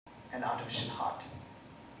an artificial heart.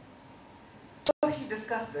 So he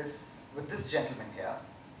discussed this with this gentleman here,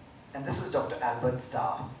 and this was Dr. Albert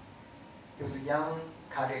Starr. He was a young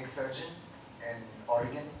cardiac surgeon in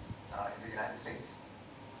Oregon, in the United States.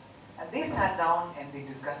 And they sat down and they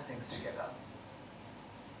discussed things together.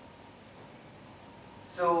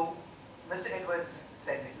 So Mr. Edwards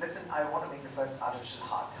said, listen, I want to make the first artificial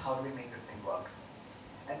heart. How do we make this thing work?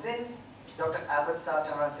 And then Dr. Albert Starr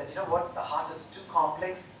turned around and said, you know what, the heart is too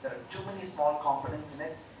complex. There are too many small components in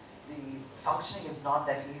it. The functioning is not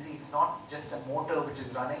that easy. It's not just a motor which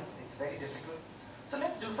is running. It's very difficult. So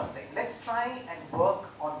let's do something. Let's try and work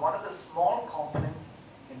on one of the small components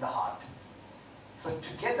in the heart. So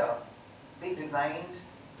together, they designed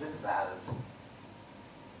this valve.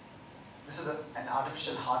 This was an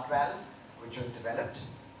artificial heart valve which was developed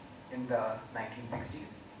in the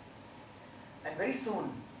 1960s. And very soon,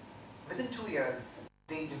 within 2 years,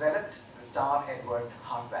 they developed the Starr-Edward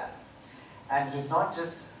heart valve. And it was not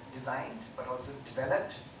just designed, but also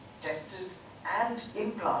developed, tested, and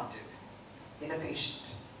implanted in a patient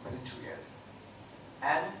within 2 years.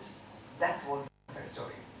 And that was the success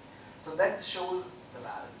story. So that shows the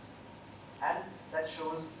valve, and that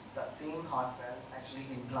shows the same heart valve actually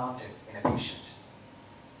implanted in a patient.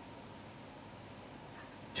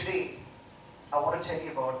 Today, I want to tell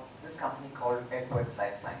you about this company called Edwards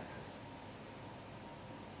Life Sciences.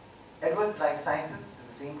 Edwards Life Sciences is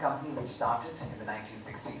the same company which started in the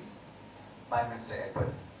 1960s by Mr.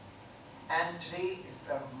 Edwards. And today it's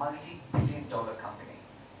a multi-billion-dollar company.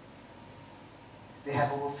 They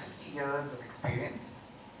have over 50 years of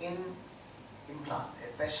experience in implants,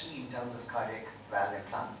 especially in terms of cardiac valve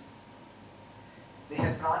implants. They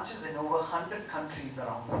have branches in over 100 countries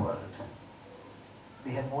around the world.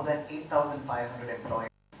 They have more than 8,500 employees.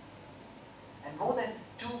 And more than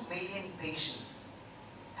 2 million patients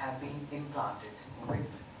have been implanted with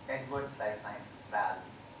Edwards Life Sciences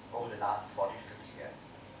valves over the last 40 to 50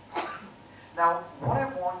 years. Now, what I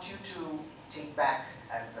want you to take back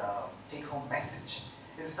as a take-home message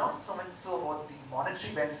is not so much so about the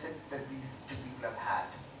monetary benefit that these two people have had,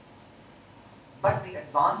 but the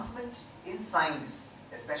advancement in science,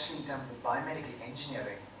 especially in terms of biomedical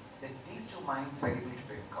engineering, that these two minds were able to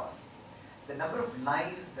bring across. The number of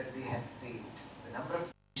lives that they have saved, the number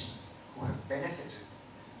of patients who have benefited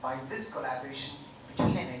by this collaboration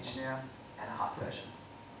between an engineer and a heart surgeon.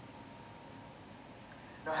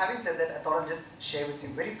 Now, having said that, I thought I'll just share with you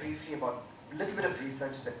very briefly about a little bit of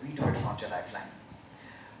research that we do at Frontier Lifeline.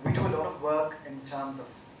 We do a lot of work in terms of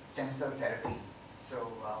stem cell therapy.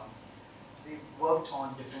 So we worked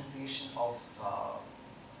on differentiation of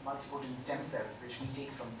multipotent stem cells, which we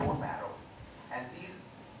take from bone marrow. And these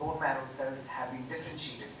bone marrow cells have been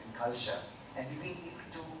differentiated in culture. And we've been able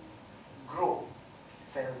to grow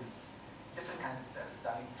cells, different kinds of cells,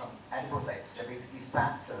 starting from adipocytes, which are basically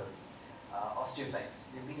fat cells, osteocytes.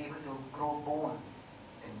 We've been able to grow bone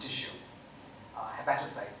in tissue,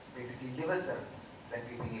 hepatocytes, basically liver cells that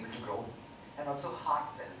we've been able to grow, and also heart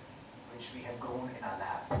cells, which we have grown in our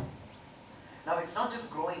lab. Now, it's not just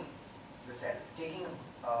growing the cell, taking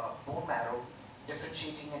bone marrow,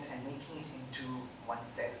 differentiating it and making it into one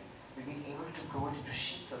cell. We've been able to grow it into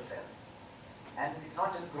sheets of cells. And it's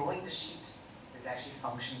not just growing the sheet, it's actually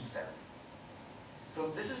functioning cells. So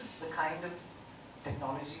this is the kind of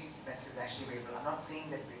technology that is actually available. I'm not saying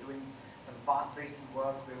that we're doing some path-breaking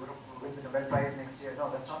work, we're going to win the Nobel Prize next year. No,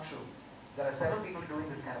 that's not true. There are several people doing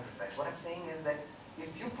this kind of research. What I'm saying is that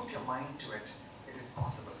if you put your mind to it, it is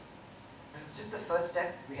possible. This is just the first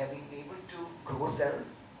step. We have been able to grow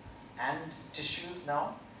cells and tissues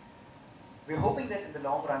now. We're hoping that in the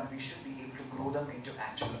long run, we should be able to grow them into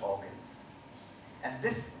actual organs. And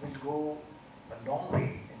this will go a long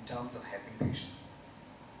way in terms of helping patients.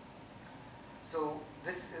 So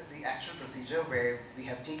this is the actual procedure where we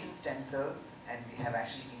have taken stem cells and we have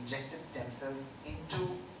actually injected stem cells into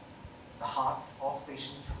the hearts of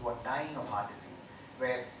patients who are dying of heart disease,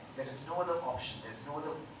 where there is no other option, there's no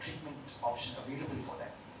other treatment option available for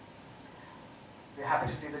them. We're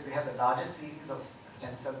happy to say that we have the largest series of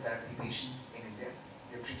stem cell therapy patients in India.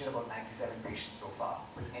 We've treated about 97 patients so far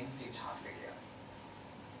with end-stage heart failure.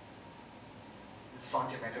 This is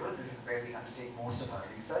Frontier Medical. This is where we undertake most of our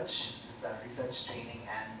research. This is our research, training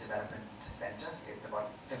and development center. It's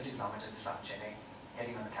about 50 kilometers from Chennai,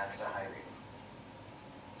 heading on the Calcutta highway.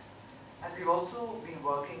 And we've also been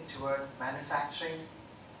working towards manufacturing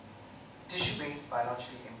tissue-based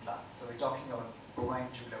biological implants. So we're talking about bovine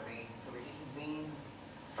tubular vein. So we're taking veins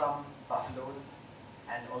from buffaloes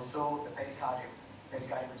and also the pericardium.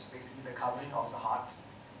 Pericardium, which is basically the covering of the heart,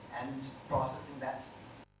 and processing that.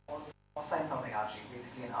 Also, porcine pulmonary artery,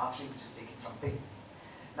 basically an artery which is taken from pigs.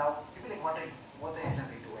 Now, people are wondering, what the hell are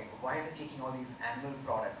they doing? Why are they taking all these animal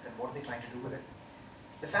products and what are they trying to do with it?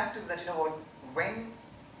 The fact is that, you know what, when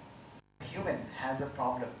a human has a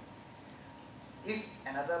problem, if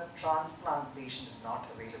another transplant patient is not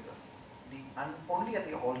available, the only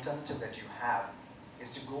other alternative that you have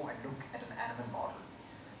is to go and look at an animal model.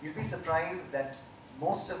 You'll be surprised that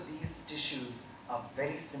most of these tissues are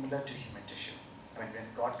very similar to human tissue. I mean, when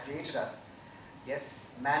God created us,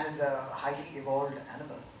 yes, man is a highly evolved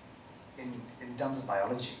animal in terms of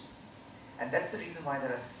biology. And that's the reason why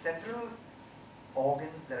there are several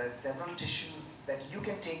organs, there are several tissues that you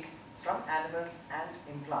can take from animals and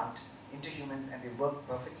implant into humans, and they work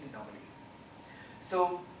perfectly normally.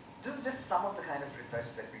 So this is just some of the kind of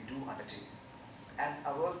research that we do undertake. And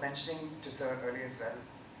I was mentioning to Sir earlier as well,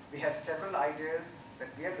 we have several ideas that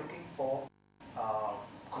we are looking for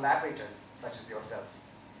collaborators such as yourself.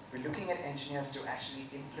 We're looking at engineers to actually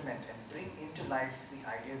implement and bring into life the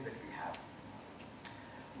ideas that we have.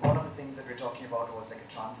 One of the things that we're talking about was like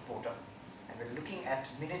a transporter, and we're looking at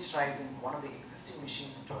miniaturizing one of the existing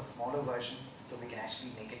machines into a smaller version so we can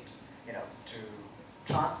actually make it, you know, to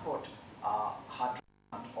transport heart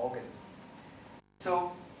transplant organs.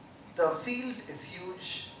 So the field is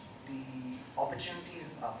huge, the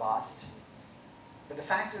opportunities are vast, but the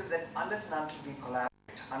fact is that unless and until we collaborate,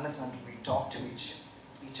 unless and until we talk to each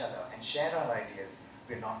other and share our ideas,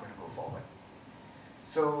 we're not going to go forward.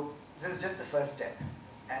 So this is just the first step.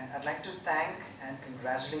 And I'd like to thank and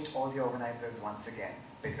congratulate all the organizers once again,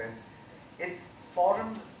 because it's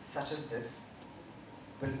forums such as this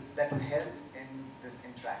that will help in this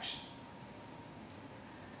interaction.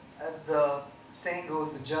 As the saying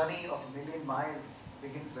goes, the journey of a million miles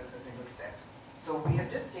begins with a single step. So we have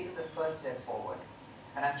just taken the first step forward.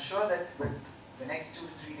 And I'm sure that with the next 2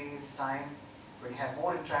 to 3 days' time, when you have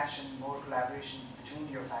more interaction, more collaboration between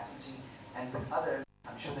your faculty and with others,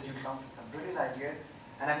 I'm sure that you'll come up with some brilliant ideas.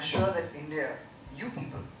 And I'm sure that India, you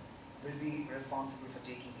people, will be responsible for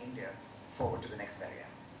taking India forward to the next barrier.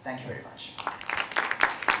 Thank you very much.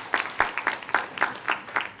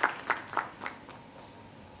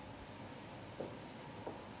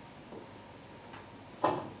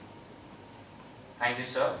 Thank you,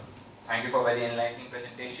 sir. Thank you for a very enlightening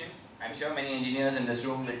presentation. I'm sure many engineers in this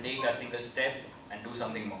room will take that single step and do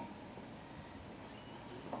something more.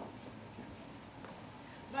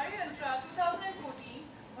 Bioyantra 2014,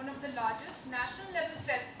 one of the largest national level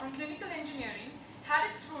fests on clinical engineering, had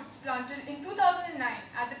its roots planted in 2009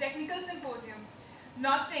 as a technical symposium.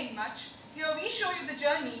 Not saying much, here we show you the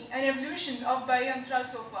journey and evolution of Bioyantra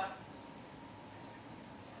so far.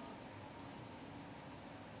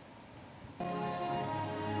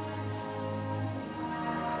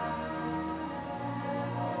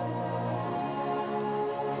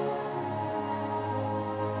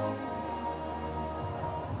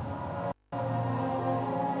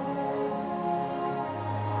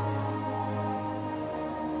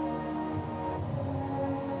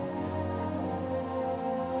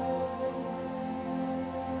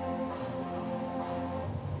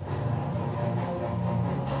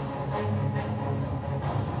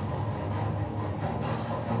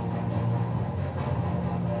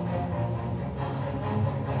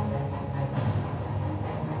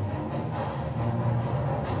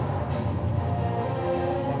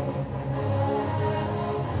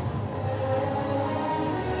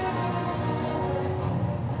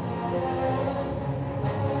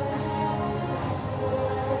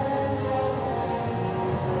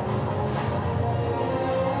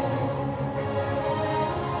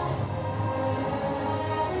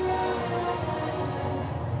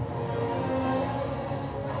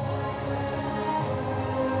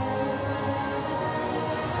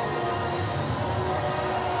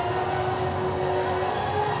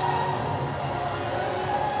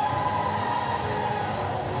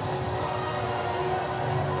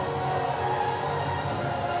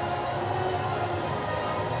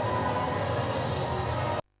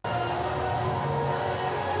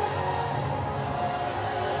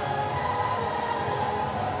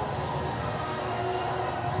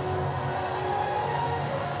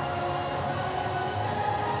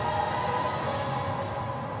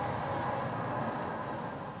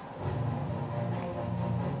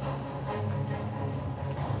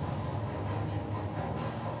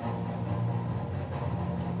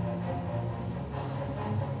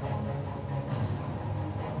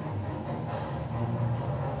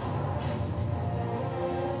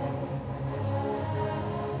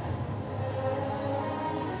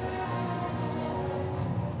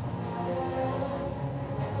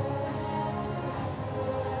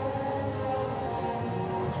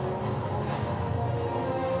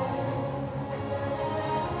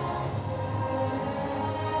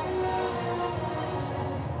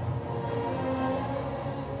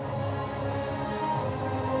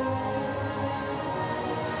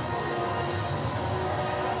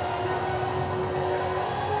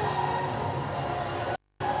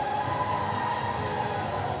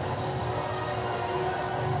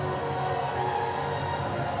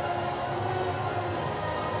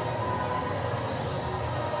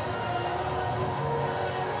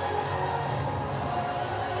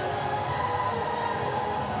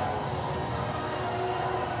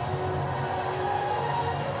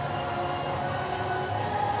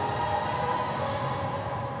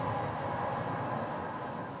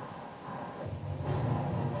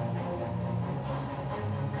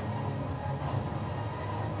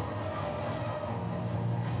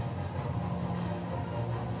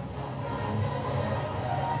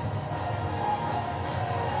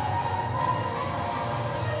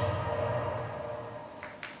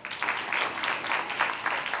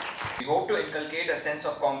 We hope to inculcate a sense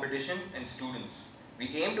of competition in students. We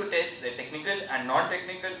aim to test their technical and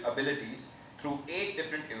non-technical abilities through 8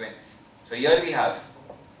 different events. So here we have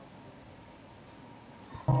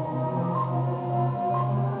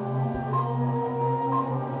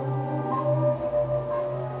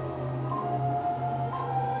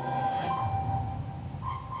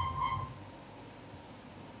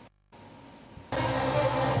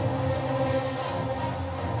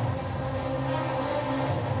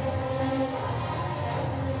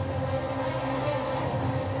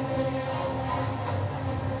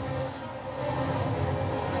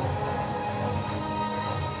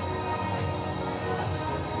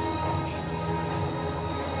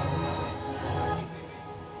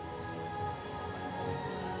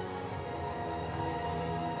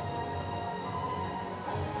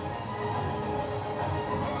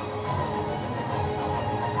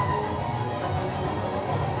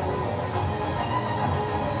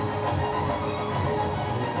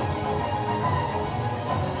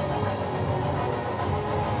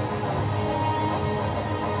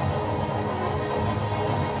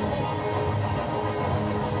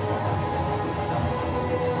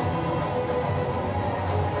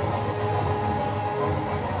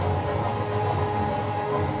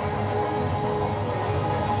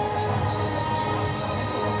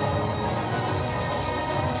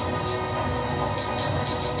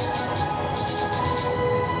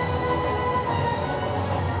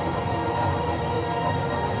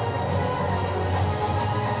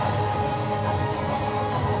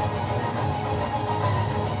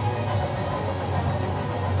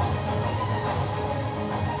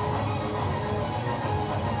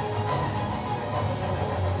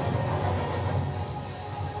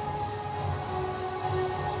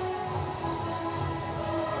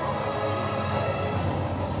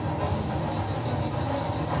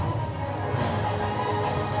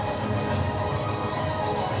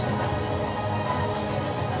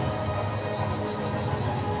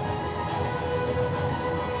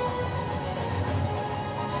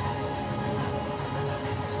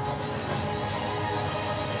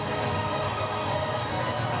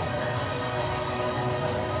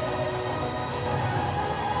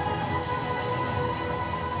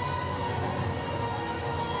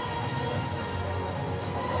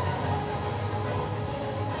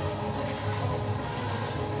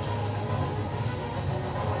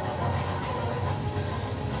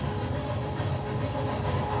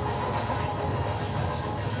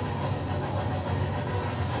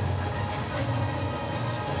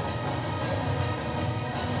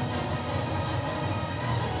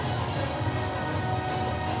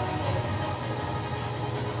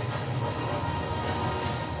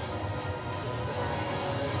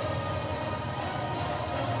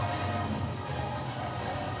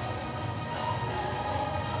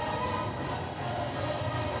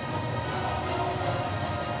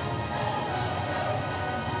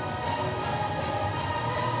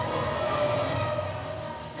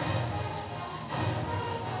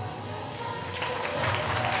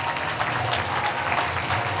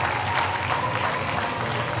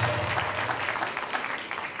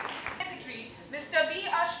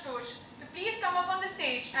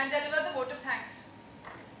and deliver the vote of thanks.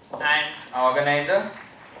 And our organizer,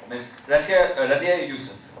 Ms. Radia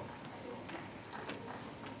Yusuf.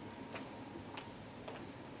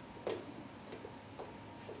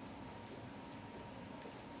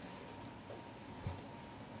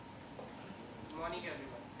 Good morning,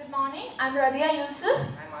 everyone. Good morning, I'm Radia Yusuf.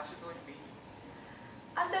 I'm Ph.D.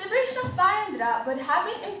 A celebration of BIOYANTRA would have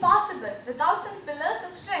been impossible without some pillars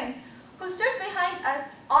of strength who stood behind us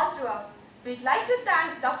all throughout. We'd like to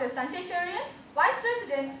thank Dr. Sanjay Cherian, Vice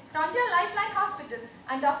President, Frontier Lifeline Hospital,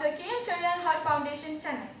 and Dr. K.M. Cherian Heart Foundation,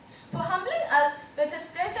 Chennai, for humbling us with his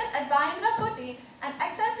presence at BIOYANTRA'14 and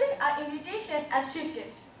accepting our invitation as chief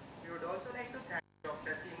guest. We would also like to thank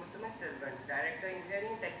Dr. C. Selvan, Director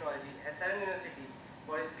Engineering Technology, SRM University,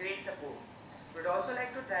 for his great support. We would also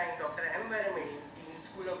like to thank Dr. M. Veramani, Dean,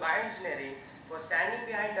 School of Bioengineering, for standing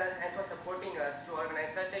behind us and for supporting us to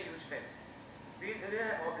organize such a huge fest. We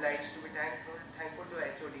are obliged to be thankful to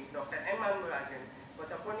HOD, Dr. M. Manmurajan, for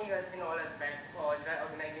supporting us in all aspects for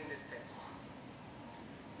organizing this fest.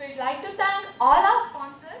 We'd like to thank all our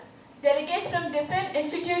sponsors, delegates from different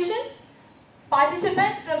institutions,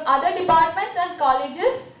 participants from other departments and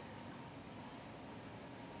colleges.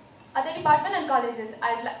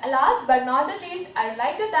 Last but not the least, I'd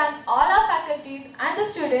like to thank all our faculties and the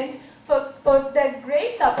students for their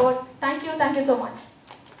great support. Thank you so much.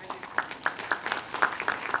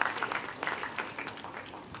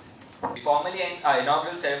 We formally end our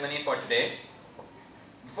inaugural ceremony for today.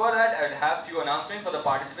 Before that, I would have few announcements for the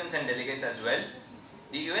participants and delegates as well.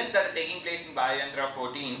 The events that are taking place in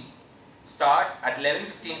BIOYANTRA'14 start at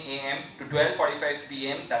 11:15 a.m. to 12:45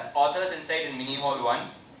 p.m. That's Authors Insight in Mini Hall 1.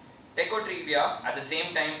 Techo Trivia at the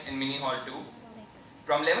same time in Mini Hall 2.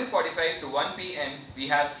 From 11:45 to 1 p.m. we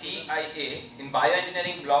have CIA in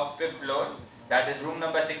Bioengineering block 5th floor, that is room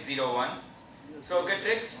number 601. Circuit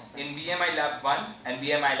tricks in BMI lab 1 and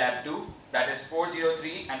BMI lab 2, that is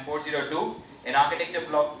 403 and 402 in architecture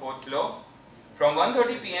block 4th floor. From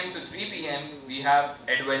 1:30 p.m. to 3 p.m. we have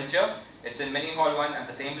adventure, it's in Mini Hall 1 at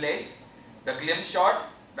the same place. The glimpse shot,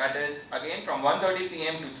 that is again from 1:30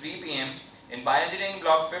 p.m. to 3 p.m. in Bioengineering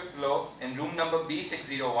block 5th floor in room number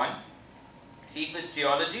B601. Cheif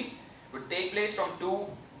Geology would take place from 2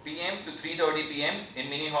 p.m. to 3:30 p.m. in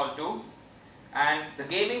Mini Hall 2. And the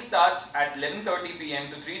gaming starts at 11:30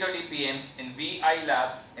 p.m. to 3:30 p.m. in VI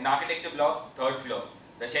lab in architecture block 3rd floor.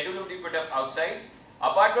 The schedule will be put up outside.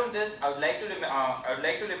 Apart from this, I would like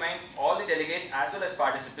to remind all the delegates as well as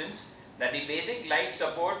participants that the basic life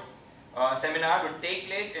support seminar would take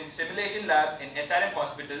place in simulation lab in SRM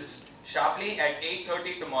hospitals sharply at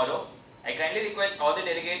 8:30 tomorrow. I kindly request all the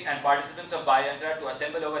delegates and participants of BioYantra to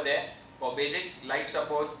assemble over there for basic life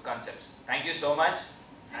support concepts. Thank you so much.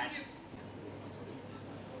 Thank you.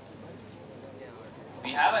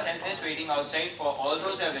 We have a help desk waiting outside for all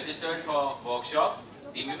those who have registered for workshop.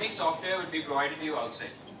 The Mimic software will be provided to you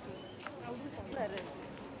outside.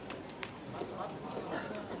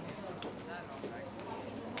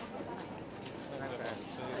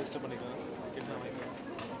 register பண்ணிக்கலாம்